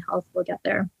Mighty Health will get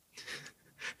there.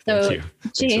 So,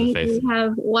 James, we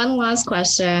have one last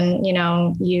question.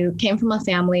 You came from a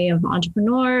family of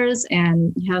entrepreneurs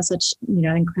and you have such,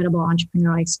 incredible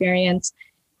entrepreneurial experience.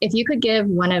 If you could give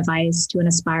one advice to an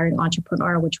aspiring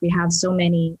entrepreneur, which we have so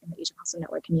many in the Asian Hustle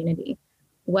Network community,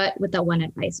 what would that one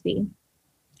advice be?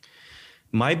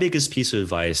 My biggest piece of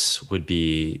advice would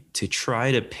be to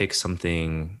try to pick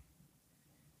something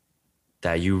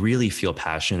that you really feel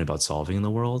passionate about solving in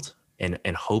the world, and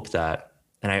hope that,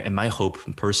 and my hope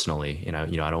personally, I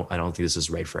don't think this is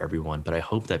right for everyone, but I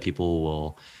hope that people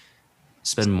will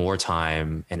spend more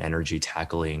time and energy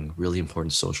tackling really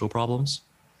important social problems.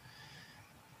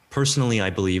 Personally, I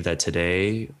believe that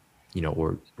today,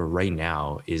 or right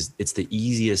now, it's the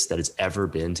easiest that it's ever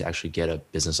been to actually get a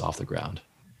business off the ground,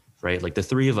 right? Like the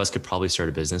three of us could probably start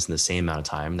a business in the same amount of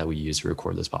time that we use to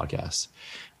record this podcast.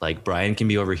 Like Brian can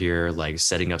be over here, like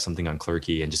setting up something on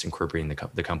Clerky and just incorporating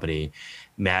the company.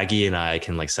 Maggie and I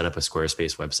can like set up a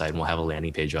Squarespace website and we'll have a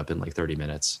landing page up in like 30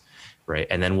 minutes, right?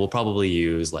 And then we'll probably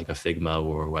use like a Figma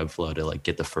or Webflow to like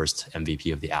get the first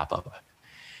MVP of the app up.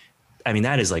 I mean,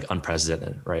 that is like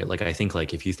unprecedented, right? Like, I think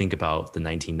like if you think about the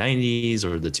 1990s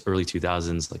or the early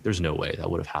 2000s, like there's no way that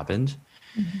would have happened.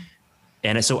 Mm-hmm.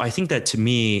 And so I think that to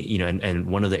me, and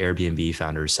one of the Airbnb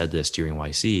founders said this during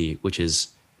YC, which is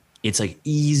it's like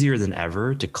easier than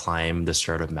ever to climb the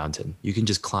startup mountain. You can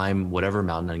just climb whatever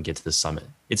mountain and get to the summit.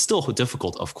 It's still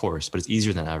difficult, of course, but it's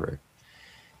easier than ever.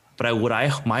 But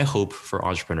my hope for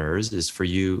entrepreneurs is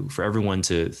for everyone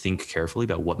to think carefully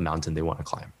about what mountain they want to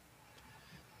climb.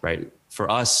 Right. For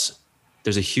us,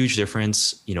 there's a huge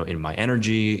difference, in my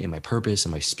energy, in my purpose,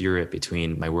 and my spirit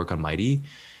between my work on Mighty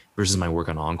versus my work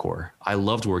on Encore. I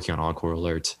loved working on Encore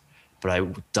Alert, but I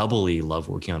doubly love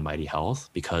working on Mighty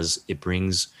Health because it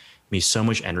brings me so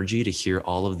much energy to hear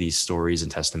all of these stories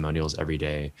and testimonials every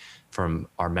day from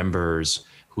our members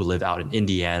who live out in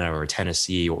Indiana or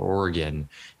Tennessee or Oregon,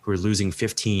 who are losing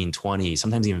 15, 20,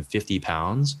 sometimes even 50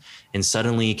 pounds, and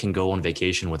suddenly can go on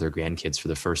vacation with their grandkids for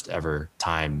the first ever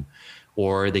time,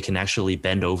 or they can actually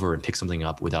bend over and pick something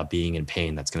up without being in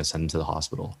pain that's going to send them to the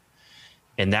hospital.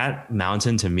 And that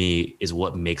mountain to me is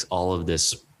what makes all of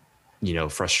this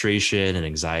frustration and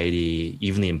anxiety,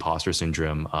 even the imposter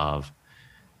syndrome of,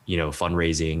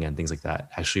 fundraising and things like that,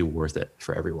 actually worth it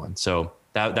for everyone. So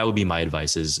that would be my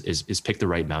advice is pick the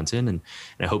right mountain. And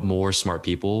I hope more smart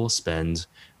people spend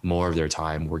more of their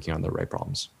time working on the right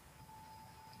problems.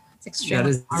 That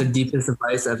is the deepest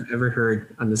advice I've ever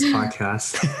heard on this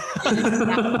podcast.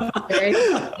 Very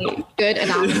good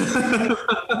analogy.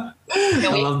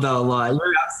 I love that a lot.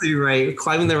 You're absolutely right.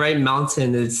 Climbing the right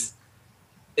mountain it's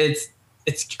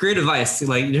great advice.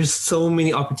 Like, there's so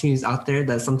many opportunities out there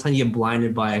that sometimes you get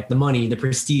blinded by the money, the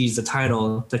prestige, the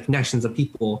title, the connections of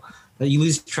people, that you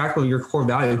lose track of your core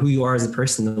value, who you are as a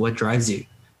person and what drives you.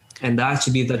 And that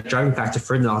should be the driving factor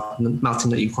for the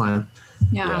mountain that you climb.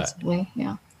 Yeah. Absolutely.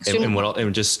 Yeah. And what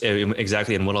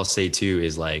I'll say too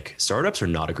is, like, startups are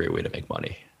not a great way to make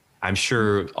money. I'm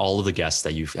sure all of the guests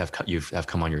that have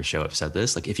come on your show have said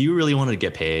this. Like, if you really wanted to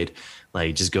get paid,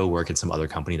 like, just go work in some other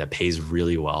company that pays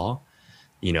really well,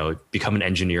 become an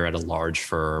engineer at a large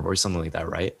firm or something like that,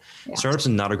 right? Yeah. Startups are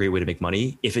not a great way to make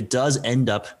money. If it does end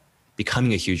up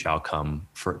becoming a huge outcome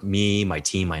for me, my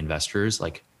team, my investors,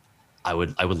 like, I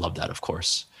would love that, of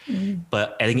course. Mm-hmm.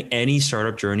 But I think any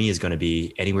startup journey is going to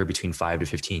be anywhere between 5 to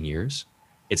 15 years.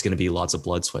 It's going to be lots of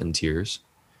blood, sweat, and tears.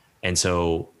 And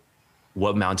so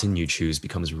what mountain you choose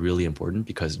becomes really important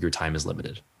because your time is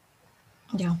limited.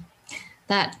 Yeah,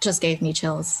 that just gave me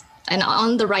chills. And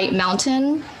on the right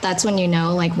mountain, that's when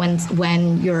like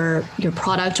when your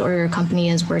product or your company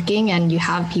is working and you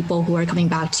have people who are coming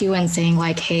back to you and saying,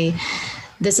 like, hey,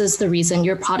 this is the reason,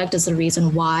 your product is the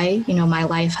reason why, my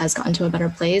life has gotten to a better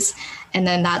place. And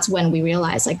then that's when we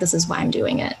realize, like, this is why I'm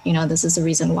doing it. This is the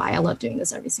reason why I love doing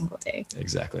this every single day.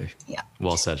 Exactly. Yeah.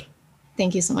 Well said.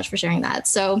 Thank you so much for sharing that.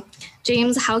 So,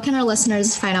 James, how can our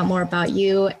listeners find out more about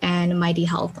you and Mighty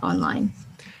Health online?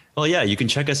 Well, yeah, you can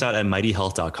check us out at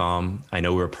mightyhealth.com. I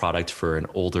know we're a product for an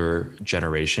older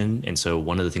generation. And so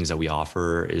one of the things that we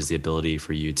offer is the ability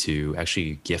for you to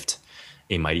actually gift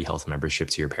a Mighty Health membership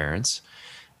to your parents.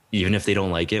 Even if they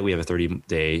don't like it, we have a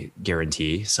 30-day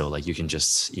guarantee. So, like, you can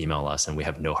just email us and we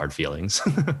have no hard feelings.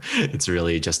 It's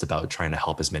really just about trying to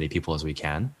help as many people as we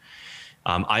can.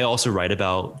 I also write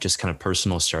about just kind of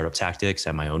personal startup tactics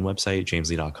at my own website,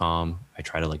 jameslee.com. I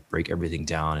try to, like, break everything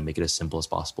down and make it as simple as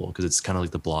possible because it's kind of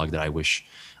like the blog that I wish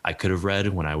I could have read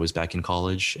when I was back in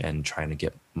college and trying to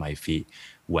get my feet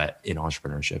wet in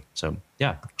entrepreneurship. So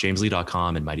yeah,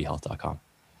 jameslee.com and mightyhealth.com.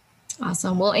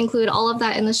 Awesome. We'll include all of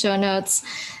that in the show notes.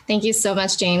 Thank you so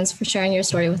much, James, for sharing your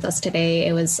story with us today.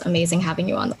 It was amazing having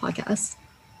you on the podcast.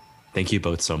 Thank you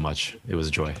both so much. It was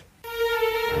a joy.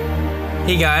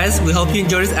 Hey guys, we hope you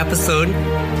enjoyed this episode.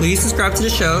 Please subscribe to the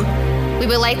show. We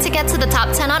would like to get to the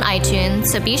top 10 on iTunes,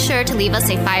 so be sure to leave us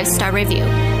a 5-star review.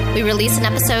 We release an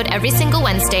episode every single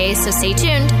Wednesday, so stay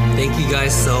tuned. Thank you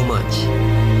guys so much.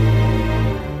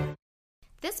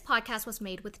 This podcast was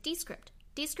made with Descript.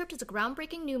 Descript is a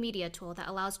groundbreaking new media tool that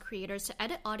allows creators to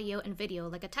edit audio and video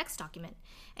like a text document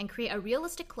and create a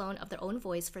realistic clone of their own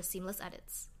voice for seamless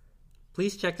edits.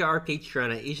 Please check out our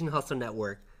Patreon at Asian Hustle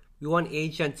Network. We want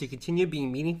Asian to continue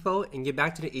being meaningful and give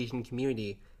back to the Asian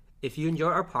community. If you enjoy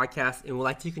our podcast and would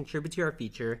like to contribute to our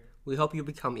feature, we hope you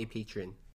become a patron.